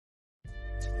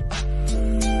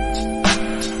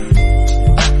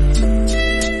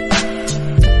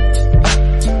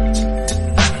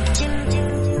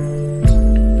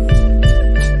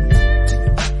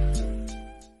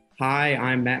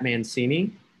I'm Matt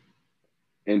Mancini,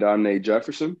 And I'm Nate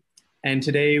Jefferson. and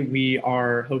today we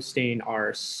are hosting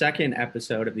our second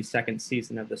episode of the second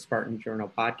season of the Spartan Journal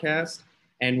podcast.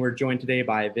 And we're joined today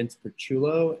by Vince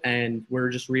Perciullo, and we're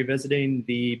just revisiting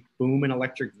the boom in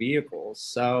electric vehicles.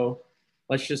 So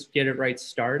let's just get it right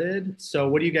started. So,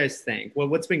 what do you guys think?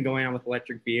 What's been going on with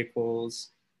electric vehicles?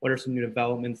 What are some new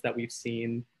developments that we've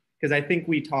seen? Because I think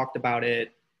we talked about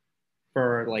it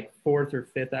for like fourth or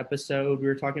fifth episode. We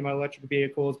were talking about electric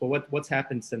vehicles, but what's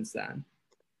happened since then?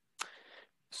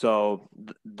 So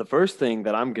the first thing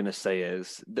that I'm going to say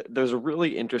is there's a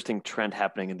really interesting trend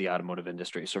happening in the automotive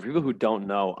industry. So for people who don't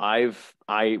know,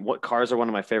 what cars are one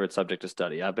of my favorite subjects to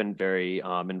study. I've been very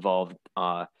involved.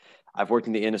 I've worked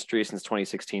in the industry since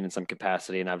 2016 in some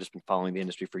capacity, and I've just been following the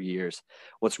industry for years.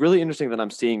 What's really interesting that I'm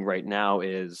seeing right now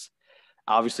is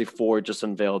obviously Ford just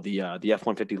unveiled the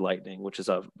F-150 Lightning, which is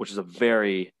a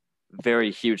very,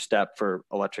 very huge step for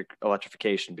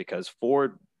electrification, because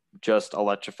Ford just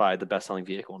electrified the best-selling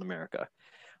vehicle in America.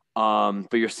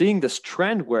 But you're seeing this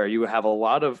trend where you have a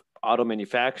lot of auto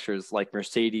manufacturers like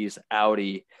Mercedes,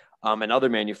 Audi, and other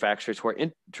manufacturers who are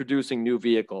introducing new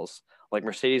vehicles. Like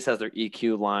Mercedes has their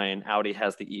EQ line, Audi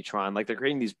has the e-tron. Like, they're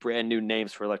creating these brand new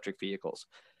names for electric vehicles.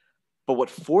 But what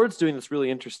Ford's doing that's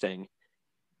really interesting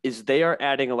is they are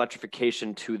adding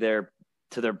electrification to their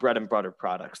bread and butter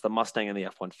products, the Mustang and the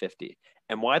F-150.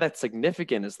 And why that's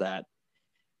significant is that,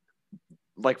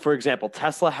 like, for example,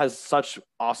 Tesla has such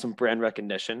awesome brand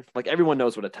recognition. Like, everyone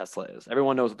knows what a Tesla is.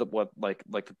 Everyone knows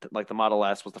the Model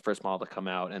S was the first model to come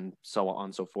out, and so on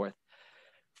and so forth.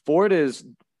 Ford is,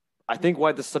 I think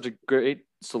why this is such a great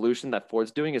solution that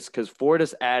Ford's doing is because Ford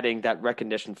is adding that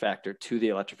recognition factor to the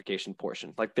electrification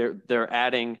portion. Like, they're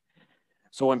adding.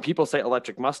 So when people say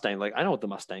electric Mustang, like, I know what the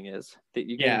Mustang is.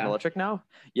 You getting an Yeah, electric now?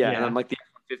 Yeah, and yeah. I'm like,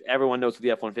 everyone knows what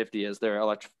the F-150 is. They're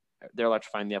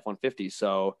electrifying the F-150.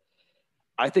 So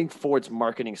I think Ford's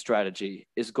marketing strategy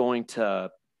is going to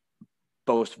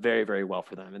boast very, very well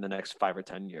for them in the next 5 or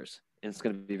 10 years. And it's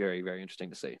going to be very, very interesting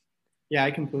to see. Yeah,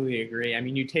 I completely agree. I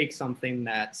mean, you take something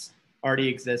that's already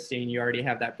existing, you already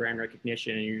have that brand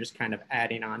recognition, and you're just kind of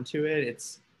adding on to it.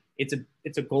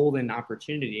 It's a golden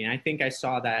opportunity. And I think I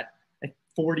saw that like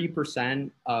 40%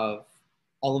 of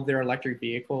all of their electric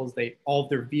vehicles, all of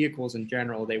their vehicles in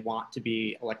general, they want to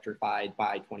be electrified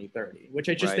by 2030, which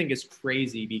I just Right. think is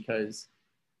crazy because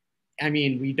I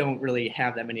mean, we don't really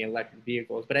have that many electric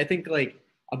vehicles, but I think like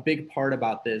a big part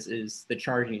about this is the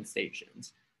charging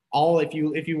stations. All if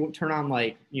you turn on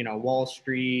like, Wall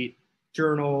Street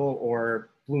Journal or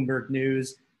Bloomberg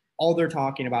News, all they're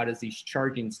talking about is these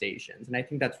charging stations. And I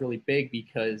think that's really big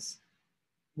because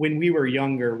when we were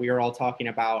younger, we were all talking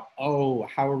about, oh,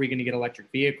 how are we going to get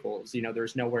electric vehicles?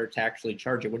 There's nowhere to actually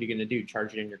charge it. What are you going to do?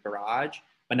 Charge it in your garage?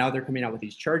 But now they're coming out with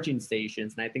these charging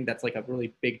stations. And I think that's like a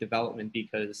really big development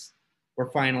because we're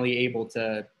finally able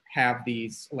to have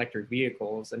these electric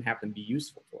vehicles and have them be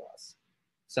useful to us.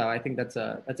 So I think that's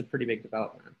a pretty big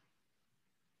development.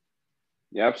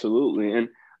 Yeah, absolutely. And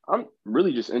I'm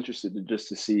really just interested to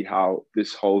see how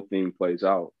this whole thing plays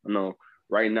out. I know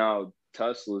right now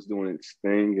Tesla is doing its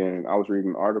thing, and I was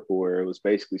reading an article where it was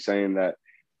basically saying that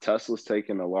Tesla's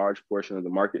taking a large portion of the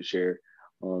market share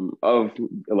of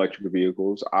electric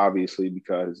vehicles, obviously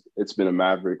because it's been a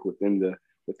maverick within the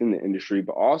industry,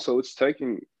 but also it's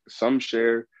taking some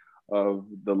share of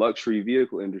the luxury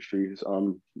vehicle industries,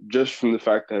 just from the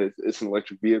fact that it's an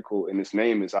electric vehicle and its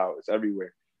name is out, it's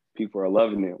everywhere. People are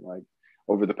loving it. Like,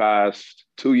 over the past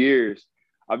 2 years,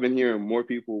 I've been hearing more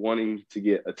people wanting to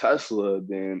get a Tesla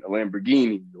than a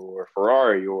Lamborghini or a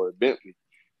Ferrari or a Bentley.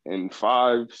 And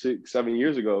 5, 6, 7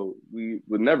 years ago, we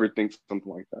would never think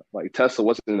something like that. Like, Tesla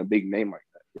wasn't a big name like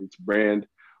that. Its brand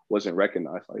wasn't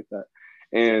recognized like that.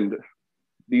 And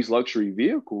these luxury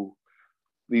vehicle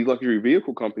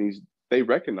companies, they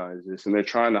recognize this and they're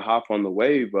trying to hop on the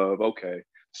wave of, okay,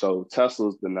 so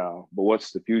Tesla's the now, but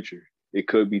what's the future? It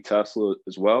could be Tesla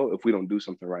as well if we don't do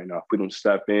something right now, if we don't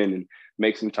step in and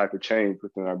make some type of change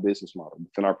within our business model,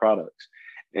 within our products.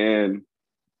 And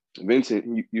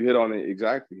Vincent, you hit on it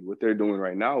exactly. What they're doing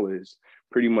right now is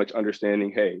pretty much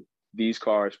understanding, hey, these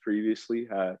cars previously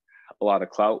had a lot of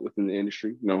clout within the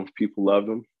industry. People love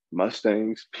them.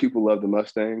 Mustangs, people love the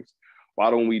Mustangs. Why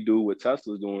don't we do what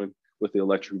Tesla's doing with the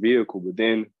electric vehicle, but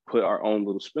then put our own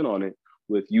little spin on it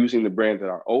with using the brand that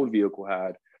our old vehicle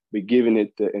had, but giving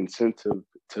it the incentive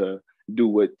to do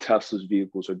what Tesla's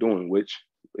vehicles are doing, which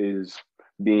is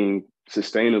being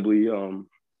sustainable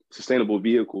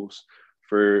vehicles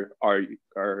for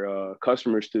our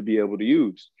customers to be able to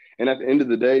use. And at the end of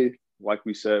the day, like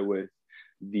we said with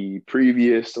the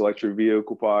previous electric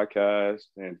vehicle podcast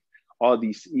and all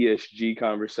these ESG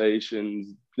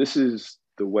conversations. This is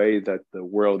the way that the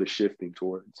world is shifting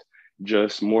towards,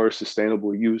 just more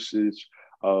sustainable usage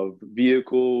of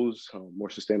vehicles,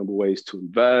 more sustainable ways to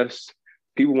invest.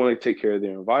 People want to take care of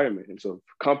their environment. And so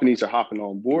if companies are hopping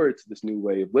on board to this new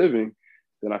way of living,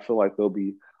 then I feel like they'll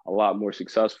be a lot more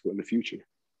successful in the future.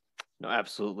 No,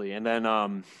 absolutely. And then,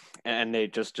 and they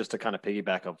just to kind of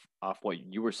piggyback off what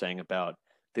you were saying about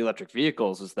the electric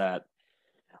vehicles is that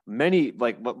many,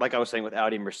 like I was saying with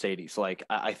Audi and Mercedes, like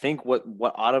I think what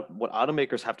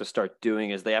automakers have to start doing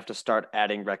is they have to start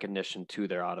adding recognition to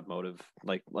their automotive,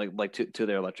 to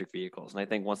their electric vehicles. And I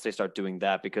think once they start doing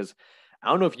that, because I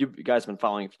don't know if you guys have been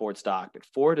following Ford stock, but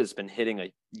Ford has been hitting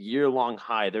a year-long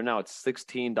high. They're now at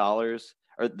 $16,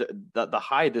 or the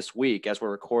high this week as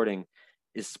we're recording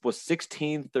was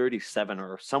 1637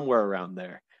 or somewhere around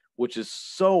there, which is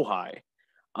so high.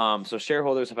 So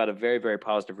shareholders have had a very, very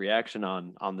positive reaction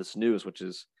on this news, which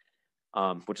is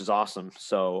awesome.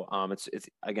 So it's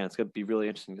going to be really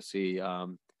interesting to see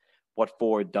what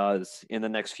Ford does in the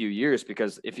next few years,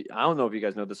 because I don't know if you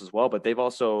guys know this as well, but they've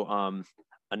also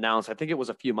announced, I think it was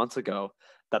a few months ago,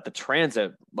 that the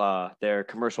Transit, their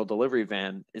commercial delivery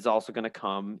van, is also going to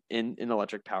come in an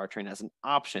electric powertrain as an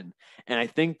option. And I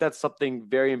think that's something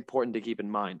very important to keep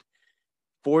in mind.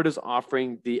 Ford is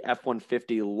offering the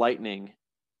F-150 Lightning.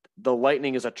 The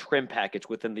Lightning is a trim package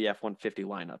within the F-150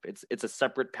 lineup. It's a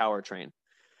separate powertrain.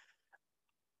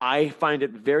 I find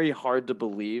it very hard to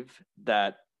believe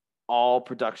that all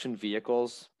production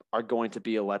vehicles are going to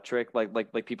be electric.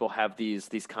 Like people have these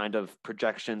kind of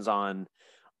projections on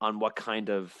what kind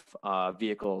of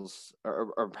vehicles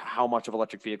or how much of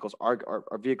electric vehicles are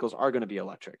going to be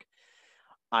electric.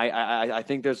 I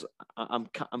think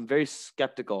I'm very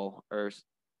skeptical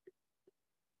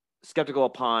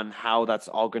upon how that's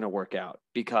all going to work out,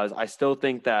 because I still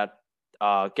think that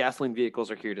gasoline vehicles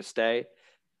are here to stay,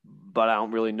 but I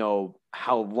don't really know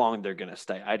how long they're going to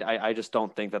stay. I just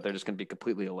don't think that they're just going to be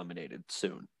completely eliminated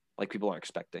soon, like people are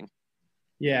expecting.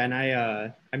 Yeah, and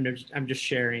I'm just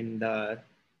sharing the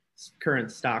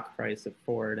current stock price of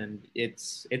Ford, and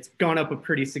it's gone up a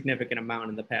pretty significant amount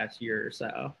in the past year or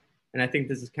so. And I think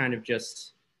this is kind of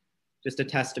just a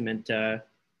testament to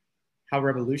how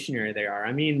revolutionary they are.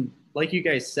 I mean, like you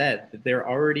guys said, they're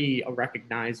already a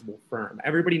recognizable firm.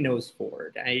 Everybody knows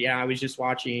Ford. I was just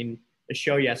watching a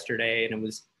show yesterday, and it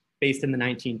was based in the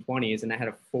 1920s, and I had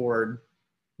a Ford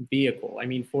vehicle. I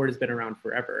mean, Ford has been around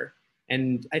forever.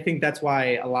 And I think that's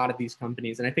why a lot of these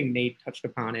companies, and I think Nate touched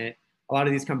upon it, a lot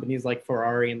of these companies like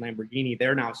Ferrari and Lamborghini,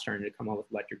 they're now starting to come out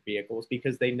with electric vehicles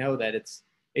because they know that it's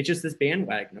just this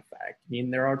bandwagon effect. I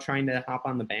mean, they're all trying to hop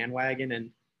on the bandwagon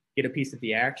and get a piece of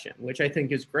the action, which I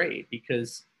think is great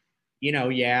because,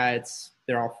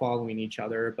 they're all following each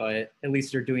other, but at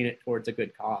least they're doing it towards a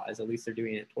good cause. At least they're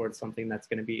doing it towards something that's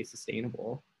going to be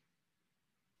sustainable.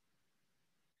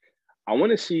 I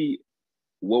want to see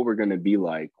what we're going to be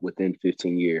like within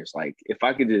 15 years. Like, if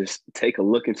I could just take a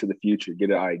look into the future,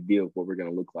 get an idea of what we're going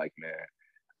to look like, man,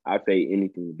 I'd pay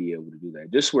anything to be able to do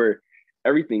that. Just where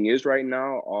everything is right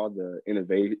now, all the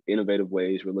innovative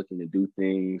ways we're looking to do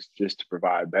things just to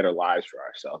provide better lives for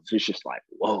ourselves. It's just like,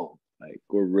 whoa, like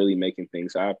we're really making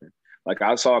things happen. Like,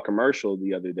 I saw a commercial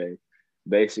the other day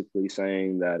basically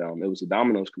saying that it was a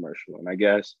Domino's commercial. And I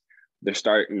guess they're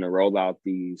starting to roll out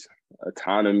these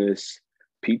autonomous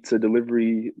pizza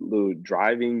delivery little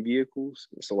driving vehicles.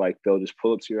 So like they'll just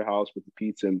pull up to your house with the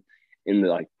pizza in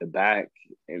the back,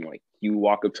 and like you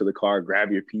walk up to the car,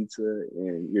 grab your pizza,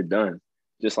 and you're done.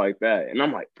 Just like that. And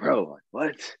I'm like, bro, like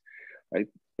what? Like,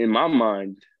 in my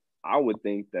mind, I would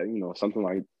think that, something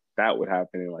like that would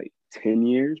happen in like 10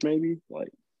 years, maybe like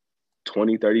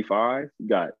 2035. You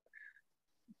got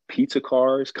pizza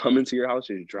cars coming to your house,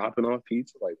 just dropping off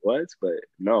pizza. Like, what? But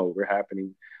no, we're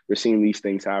seeing these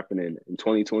things happen in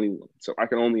 2021. So I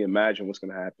can only imagine what's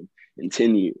going to happen in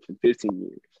 10 years, in 15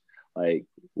 years. Like,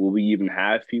 will we even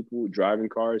have people driving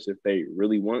cars if they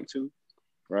really want to?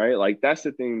 Right? Like, that's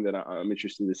the thing that I'm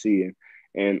interested to see.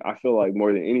 And I feel like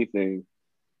more than anything,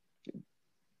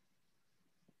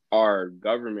 our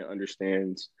government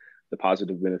understands the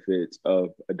positive benefits of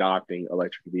adopting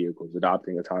electric vehicles,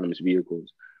 adopting autonomous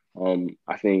vehicles.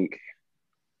 I think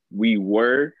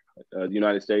the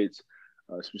United States,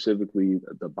 specifically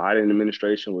the Biden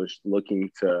administration, was looking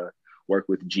to work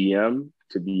with GM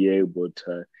to be able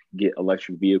to get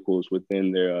electric vehicles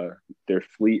within their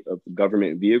fleet of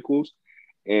government vehicles.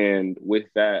 And with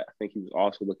that, I think he was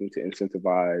also looking to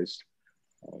incentivize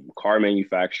car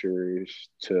manufacturers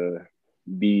to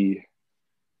be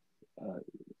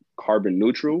carbon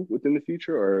neutral within the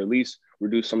future, or at least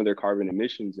reduce some of their carbon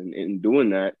emissions. And in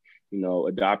doing that,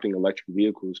 adopting electric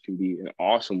vehicles can be an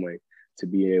awesome way to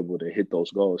be able to hit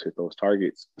those goals, hit those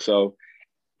targets. So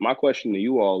my question to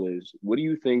you all is, what do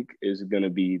you think is going to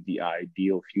be the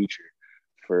ideal future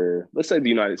for, let's say, the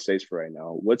United States for right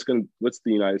now? What's the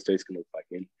United States going to look like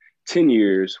in 10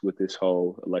 years with this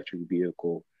whole electric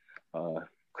vehicle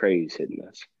craze hitting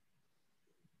us?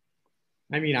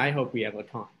 I mean, I hope we have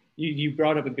you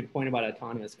brought up a good point about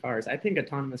autonomous cars. I think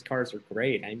autonomous cars are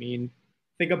great. I mean,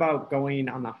 think about going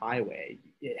on the highway.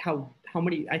 How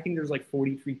many? I think there's like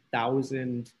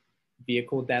 43,000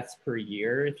 vehicle deaths per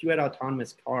year. If you had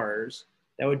autonomous cars,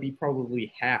 that would be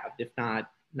probably halved, if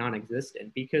not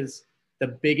non-existent, because the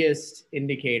biggest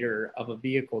indicator of a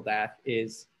vehicle death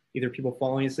is either people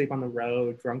falling asleep on the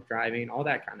road, drunk driving, all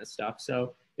that kind of stuff.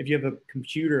 So if you have a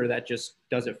computer that just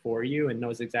does it for you and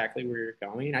knows exactly where you're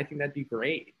going, I think that'd be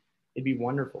great. It'd be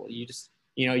wonderful. You just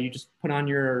put on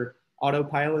your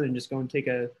autopilot and just go and take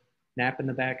a nap in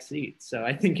the back seat. So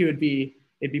I think it'd be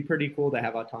pretty cool to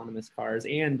have autonomous cars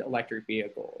and electric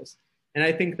vehicles. And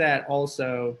I think that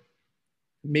also,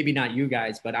 maybe not you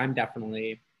guys, but I'm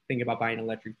definitely thinking about buying an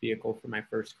electric vehicle for my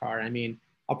first car. I mean,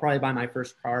 I'll probably buy my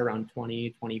first car around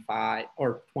 20, 25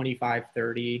 or 25,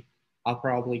 30. I'll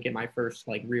probably get my first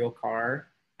like real car.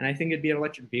 And I think it'd be an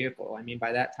electric vehicle. I mean,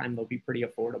 by that time, they'll be pretty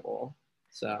affordable.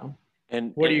 So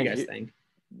what do you guys think?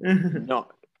 No,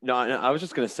 I was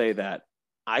just going to say that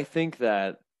I think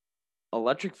that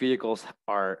electric vehicles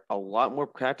are a lot more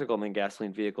practical than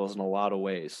gasoline vehicles in a lot of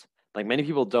ways. Like, many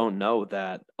people don't know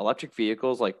that electric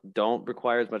vehicles like don't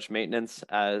require as much maintenance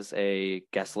as a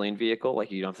gasoline vehicle.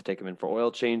 Like, you don't have to take them in for oil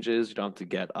changes. You don't have to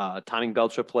get timing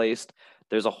belts replaced.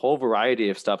 There's a whole variety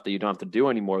of stuff that you don't have to do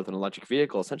anymore with an electric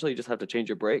vehicle. Essentially, you just have to change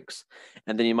your brakes,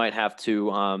 and then you might have to,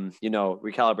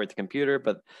 recalibrate the computer.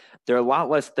 But there are a lot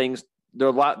less things. There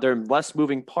are less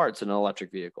moving parts in an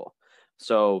electric vehicle,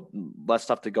 so less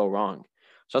stuff to go wrong.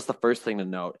 So that's the first thing to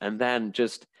note. And then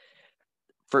just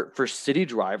for city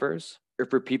drivers or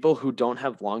for people who don't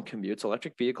have long commutes,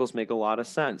 electric vehicles make a lot of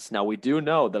sense. Now, we do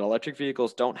know that electric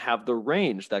vehicles don't have the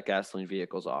range that gasoline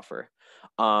vehicles offer.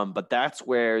 But that's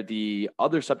where the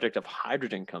other subject of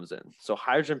hydrogen comes in. So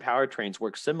hydrogen powertrains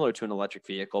work similar to an electric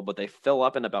vehicle, but they fill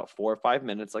up in about 4 or 5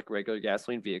 minutes like a regular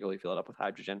gasoline vehicle. You fill it up with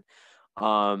hydrogen.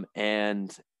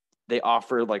 And they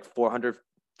offer like 400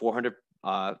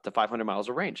 to 500 miles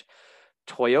of range.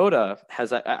 Toyota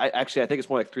has, I think it's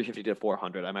more like 350 to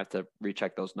 400. I might have to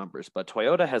recheck those numbers, but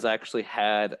Toyota has actually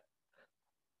had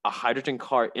a hydrogen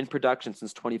car in production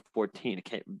since 2014.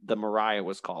 The Mirai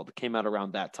was called. It came out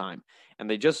around that time, and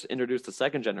they just introduced the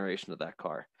second generation of that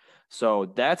car.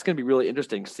 So that's going to be really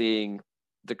interesting, seeing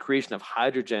the creation of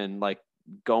hydrogen like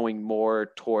going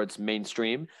more towards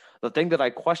mainstream. The thing that I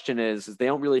question is they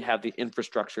don't really have the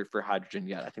infrastructure for hydrogen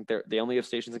yet. I think they only have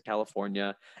stations in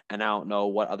California, and I don't know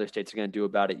what other states are going to do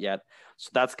about it yet. So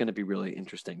that's going to be really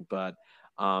interesting. But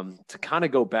to kind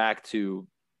of go back to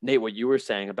Nate, what you were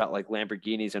saying about like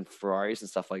Lamborghinis and Ferraris and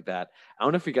stuff like that. I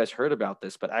don't know if you guys heard about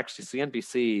this, but actually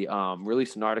CNBC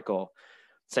released an article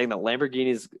saying that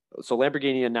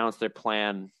Lamborghini announced their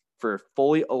plan for a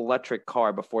fully electric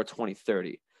car before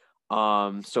 2030.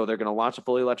 So they're going to launch a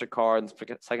fully electric car in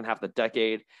the second half of the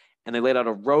decade. And they laid out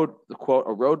a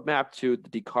roadmap to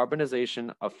the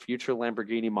decarbonization of future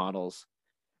Lamborghini models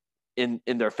in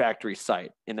their factory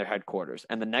site, in their headquarters.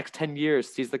 And the next 10 years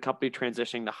sees the company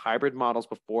transitioning to hybrid models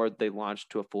before they launch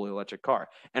to a fully electric car.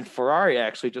 And Ferrari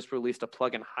actually just released a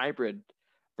plug-in hybrid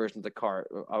version of the car,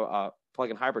 a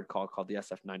plug-in hybrid called the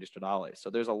SF90 Stradale. So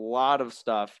there's a lot of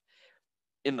stuff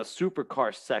in the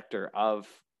supercar sector of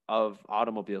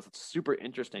automobiles. It's super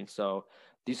interesting. So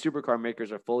these supercar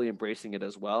makers are fully embracing it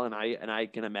as well. And I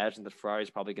can imagine that Ferrari is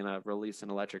probably going to release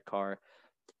an electric car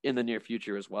in the near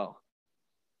future as well.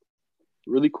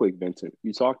 Really quick, Vincent,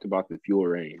 you talked about the fuel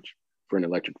range for an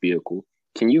electric vehicle.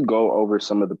 Can you go over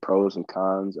some of the pros and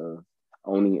cons of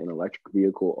owning an electric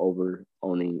vehicle over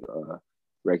owning a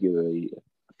regularly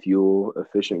fuel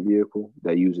efficient vehicle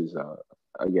that uses,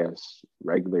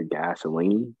 regular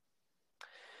gasoline?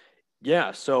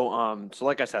 Yeah. So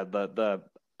like I said,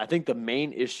 I think the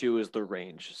main issue is the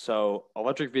range. So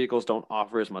electric vehicles don't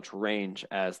offer as much range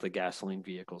as the gasoline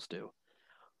vehicles do.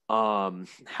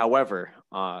 However,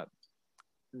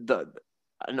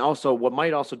 and also what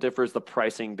might also differ is the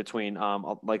pricing between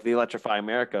like the Electrify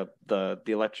America, the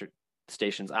electric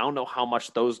stations. I don't know how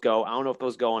much those go. I don't know if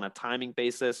those go on a timing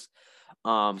basis.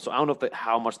 So I don't know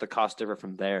how much the costs differ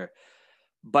from there.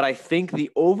 But I think the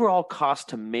overall cost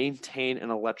to maintain an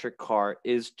electric car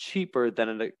is cheaper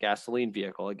than a gasoline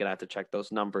vehicle. Again, I have to check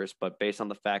those numbers, but based on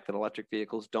the fact that electric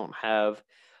vehicles don't have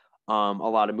a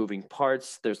lot of moving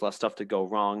parts. There's less stuff to go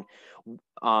wrong.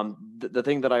 The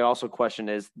thing that I also question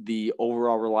is the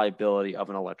overall reliability of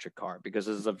an electric car, because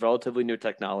this is a relatively new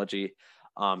technology.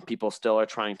 People still are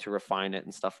trying to refine it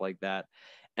and stuff like that.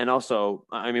 And also,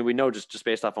 I mean, we know just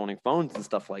based off owning phones and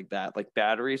stuff like that, like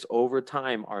batteries over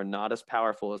time are not as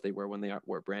powerful as they were when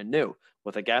were brand new.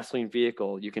 With a gasoline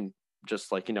vehicle, you can just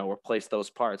like, replace those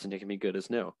parts and it can be good as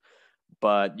new.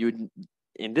 But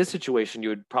in this situation, you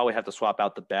would probably have to swap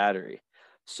out the battery.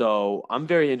 So I'm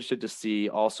very interested to see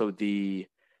also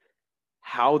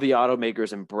how the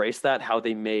automakers embrace that, how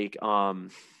they make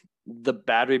the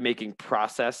battery making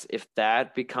process, if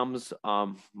that becomes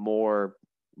more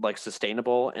like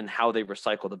sustainable, and how they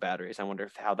recycle the batteries. I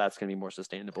wonder how that's going to be more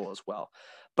sustainable as well.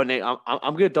 But Nate, I'm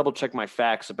going to double check my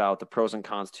facts about the pros and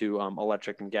cons to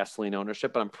electric and gasoline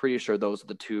ownership, but I'm pretty sure those are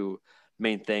the two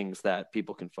main things that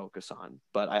people can focus on.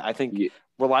 But I think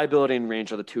reliability and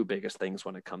range are the two biggest things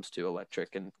when it comes to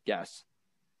electric and gas.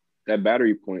 That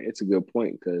battery point, it's a good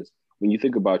point, because when you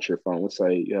think about your phone, let's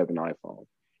say you have an iPhone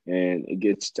and it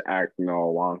gets to acting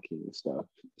all wonky and stuff.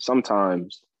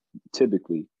 Sometimes,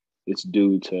 typically, it's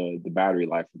due to the battery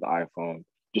life of the iPhone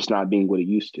just not being what it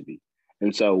used to be.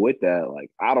 And so with that,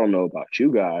 like, I don't know about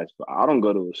you guys, but I don't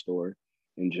go to a store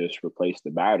and just replace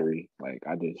the battery. Like,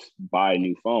 I just buy a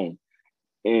new phone.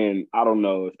 And I don't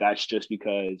know if that's just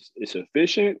because it's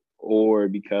efficient, or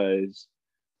because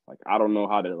like I don't know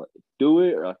how to like, do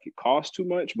it, or like it costs too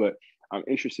much. But I'm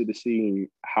interested to see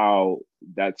how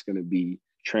that's going to be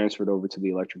transferred over to the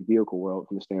electric vehicle world,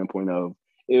 from the standpoint of,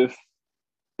 if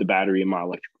the battery in my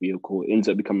electric vehicle ends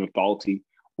up becoming faulty,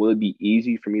 will it be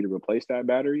easy for me to replace that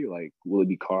battery? Like, will it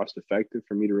be cost effective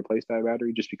for me to replace that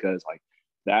battery? Just because like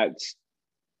that's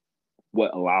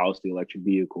what allows the electric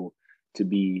vehicle to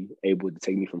be able to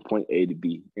take me from point A to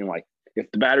B. And like,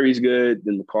 if the battery's good,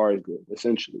 then the car is good,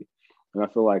 essentially. And I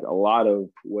feel like a lot of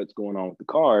what's going on with the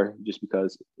car, just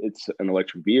because it's an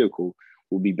electric vehicle,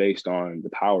 will be based on the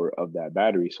power of that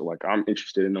battery. So like, I'm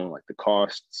interested in knowing like the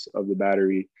costs of the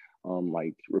battery,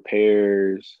 like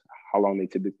repairs, how long they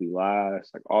typically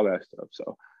last, like all that stuff.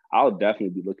 So I'll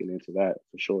definitely be looking into that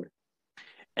for sure.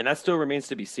 And that still remains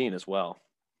to be seen as well.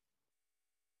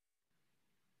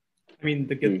 I mean,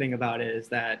 the good thing about it is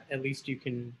that at least you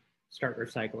can start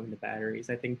recycling the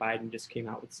batteries. I think Biden just came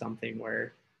out with something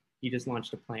where he just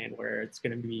launched a plan where it's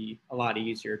going to be a lot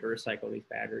easier to recycle these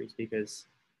batteries, because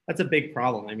that's a big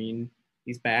problem. I mean,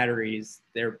 these batteries,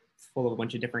 they're full of a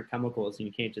bunch of different chemicals, and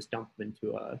you can't just dump them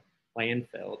into a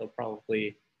landfill. They'll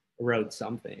probably erode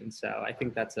something. So I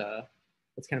think that's kind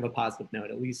of a positive note.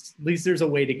 At least there's a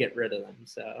way to get rid of them.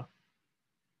 So,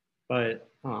 but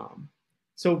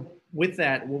so with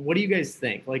that, what do you guys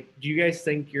think? Like, do you guys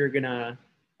think you're gonna?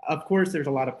 Of course, there's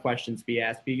a lot of questions to be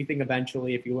asked, but do you think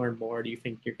eventually, if you learn more, do you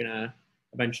think you're gonna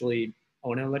eventually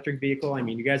own an electric vehicle? I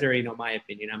mean, you guys already know my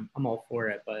opinion. I'm all for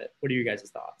it, but what are you guys'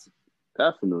 thoughts?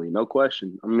 Definitely, no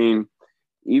question. I mean,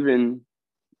 even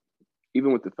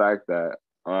with the fact that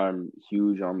I'm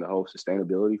huge on the whole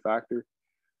sustainability factor,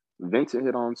 Vincent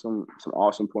hit on some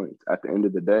awesome points. At the end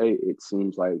of the day, it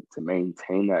seems like to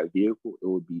maintain that vehicle, it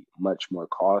would be much more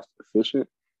cost efficient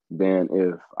than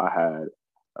if I had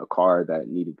a car that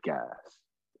needed gas.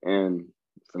 And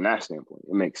from that standpoint,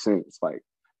 it makes sense. Like,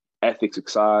 ethics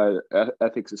aside,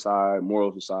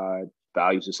 morals aside,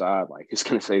 values aside, like, it's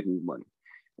gonna save me money.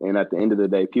 And at the end of the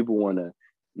day, people want to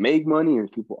make money,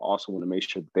 and people also want to make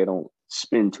sure that they don't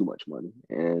spend too much money.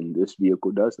 And this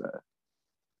vehicle does that.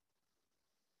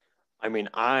 I mean,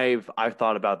 I've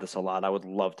thought about this a lot. I would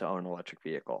love to own an electric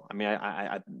vehicle. I mean,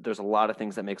 there's a lot of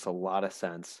things that makes a lot of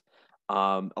sense.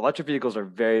 Electric vehicles are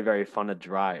very, very fun to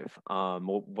drive.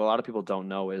 What a lot of people don't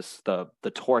know is the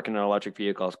torque in an electric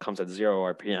vehicle comes at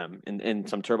 0 RPM. In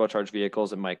some turbocharged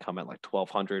vehicles, it might come at like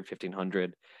 1200,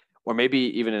 1500, or maybe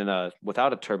even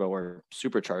without a turbo or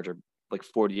supercharger, like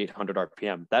 4800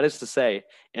 RPM. That is to say,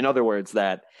 in other words,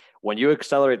 that when you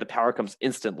accelerate, the power comes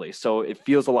instantly. So it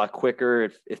feels a lot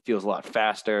quicker. It feels a lot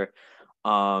faster.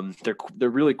 They're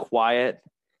really quiet,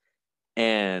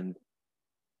 and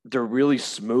they're really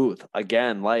smooth.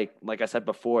 Again, like I said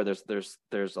before,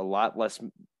 there's a lot less.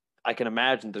 I can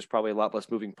imagine there's probably a lot less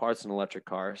moving parts in an electric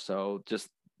car. So just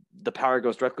the power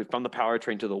goes directly from the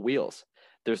powertrain to the wheels.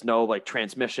 There's no like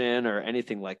transmission or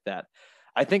anything like that.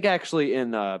 I think actually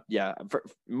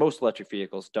most electric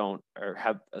vehicles don't or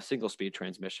have a single speed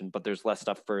transmission, but there's less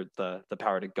stuff for the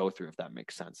power to go through, if that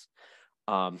makes sense.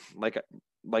 Like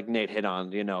Nate hit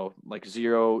on, like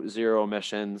zero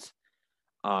emissions.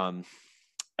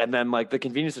 And then like the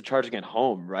convenience of charging at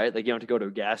home, right? Like you don't have to go to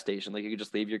a gas station. Like you could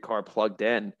just leave your car plugged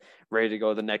in, ready to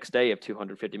go the next day. You have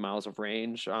 250 miles of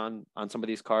range on some of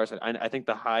these cars. I think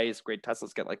the highest grade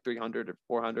Teslas get like 300 or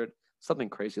 400, something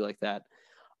crazy like that.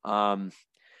 So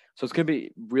it's going to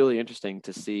be really interesting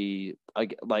to see.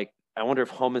 Like I wonder if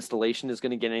home installation is going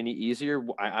to get any easier.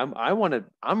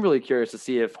 I'm really curious to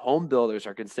see if home builders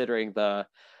are considering the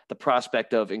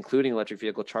prospect of including electric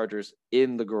vehicle chargers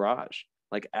in the garage,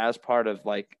 like as part of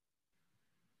like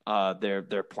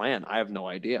their plan. I have no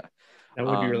idea. That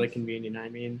would be really convenient. I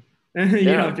mean, you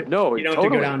Yeah, don't have to, no, you don't have to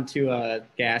totally. go down to a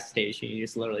gas station. You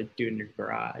just literally do it in your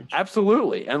garage.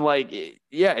 Absolutely. And like,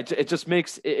 yeah, it just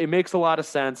makes it makes a lot of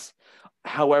sense.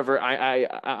 However,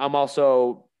 I'm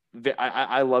also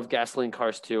I love gasoline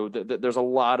cars too. There's a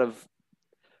lot of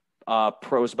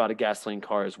pros about a gasoline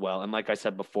car as well. And like I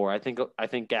said before, I think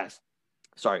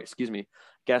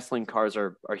gasoline cars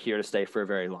are here to stay for a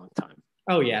very long time.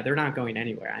 Oh yeah, they're not going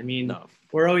anywhere. I mean, No.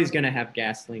 we're always going to have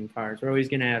gasoline cars. We're always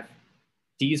going to have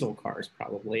diesel cars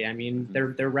probably. I mean,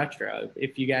 they're retro.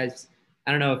 If you guys,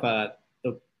 I don't know if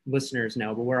the listeners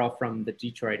know, but we're all from the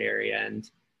Detroit area, and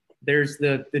there's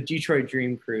the Detroit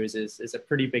Dream Cruise is a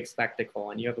pretty big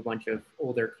spectacle, and you have a bunch of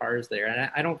older cars there,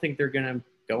 and I don't think they're going to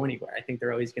go anywhere. I think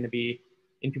they're always going to be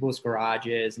in people's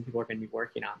garages, and people are going to be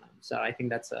working on them. So I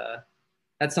think that's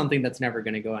something that's never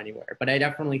going to go anywhere. But I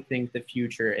definitely think the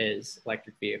future is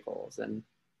electric vehicles and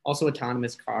also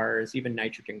autonomous cars, even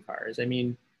nitrogen cars. I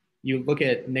mean, you look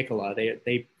at Nikola,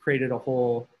 they created a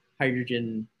whole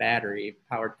hydrogen battery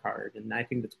powered car, and I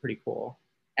think that's pretty cool.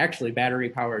 Actually, battery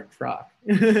powered truck,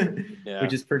 Yeah.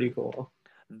 which is pretty cool.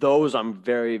 Those I'm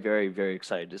very, very, very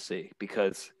excited to see,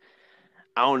 because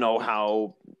I don't know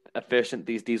how efficient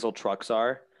these diesel trucks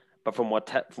are, but from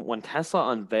when Tesla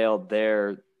unveiled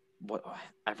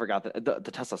I forgot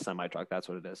the Tesla semi truck, that's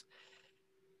what it is.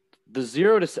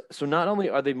 So not only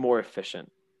are they more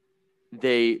efficient,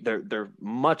 they're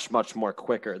much, much more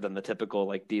quicker than the typical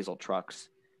like diesel trucks.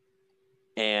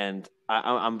 And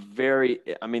I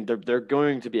mean, they're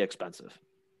going to be expensive,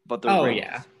 but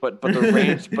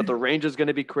the range is going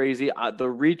to be crazy. The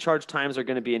recharge times are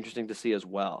going to be interesting to see as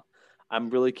well. I'm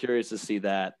really curious to see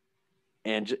that,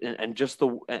 and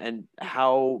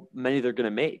how many they're going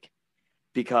to make,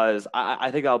 because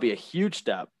I think that'll be a huge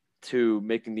step to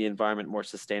making the environment more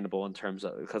sustainable in terms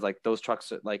of, because like those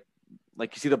trucks are like you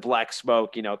see the black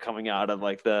smoke, coming out of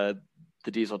like the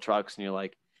diesel trucks, and you're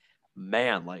like,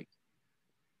 man, like,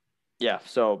 yeah.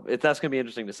 So that's going to be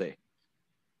interesting to see.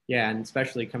 Yeah, and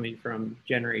especially coming from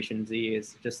Generation Z,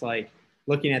 is just like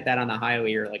looking at that on the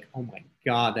highway, you're like, oh my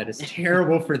God, that is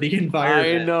terrible for the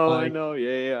environment. I know.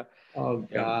 Yeah. Oh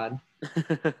God.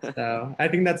 So I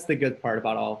think that's the good part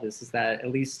about all of this, is that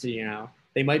at least,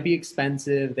 they might be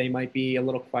expensive, they might be a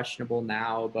little questionable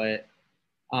now, but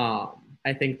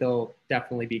I think they'll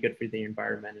definitely be good for the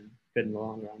environment and good in the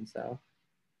long run. So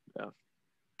yeah,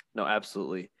 no,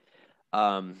 absolutely.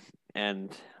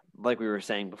 And like we were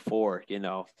saying before,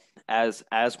 as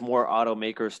more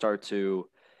automakers start to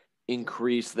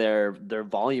increase their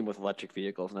volume with electric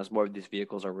vehicles, and as more of these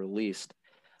vehicles are released,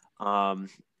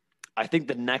 I think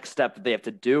the next step that they have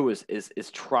to do is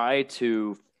try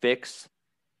to fix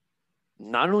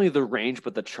not only the range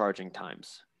but the charging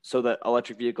times, so that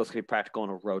electric vehicles can be practical on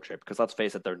a road trip. Because let's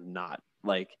face it, they're not.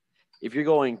 Like if you're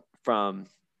going from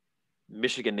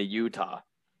Michigan to Utah,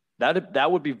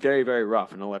 that would be very, very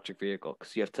rough in an electric vehicle,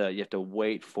 because you have to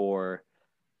wait for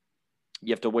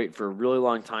a really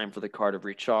long time for the car to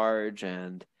recharge,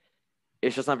 and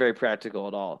it's just not very practical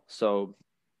at all. So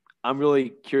I'm really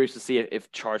curious to see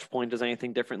if ChargePoint does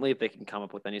anything differently, if they can come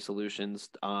up with any solutions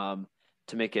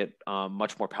to make it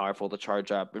much more powerful to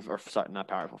charge up, or sorry, not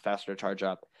powerful, faster to charge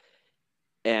up.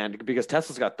 And because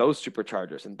Tesla's got those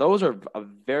superchargers, and those are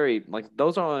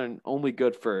those aren't only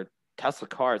good for Tesla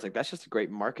cars. Like that's just a great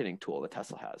marketing tool that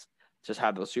Tesla has. Just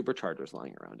have those superchargers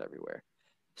lying around everywhere.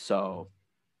 So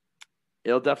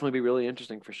it'll definitely be really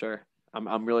interesting for sure.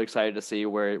 I'm really excited to see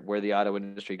where the auto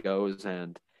industry goes,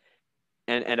 and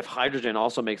if hydrogen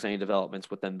also makes any developments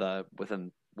within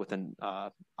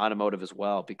automotive as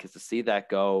well, because to see that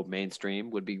go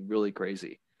mainstream would be really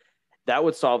crazy. That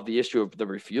would solve the issue of the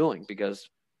refueling, because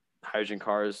hydrogen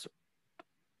cars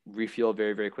refuel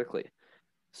very, very quickly.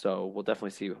 So we'll definitely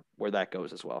see where that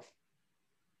goes as well.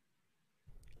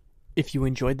 If you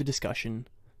enjoyed the discussion,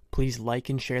 please like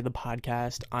and share the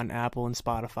podcast on Apple and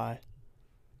Spotify.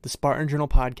 The Spartan Journal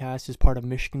podcast is part of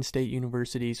Michigan State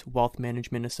University's Wealth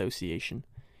Management Association,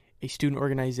 a student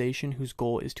organization whose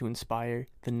goal is to inspire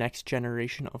the next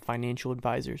generation of financial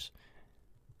advisors.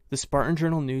 The Spartan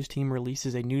Journal news team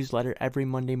releases a newsletter every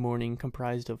Monday morning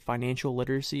comprised of financial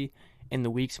literacy and the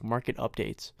week's market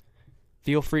updates.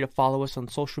 Feel free to follow us on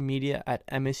social media at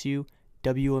MSU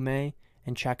WMA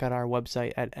and check out our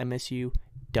website at msuwma.com.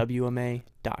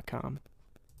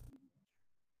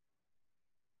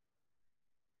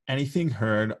 Anything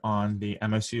heard on the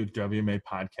MSU WMA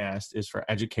podcast is for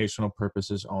educational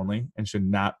purposes only and should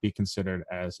not be considered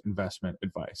as investment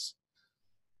advice.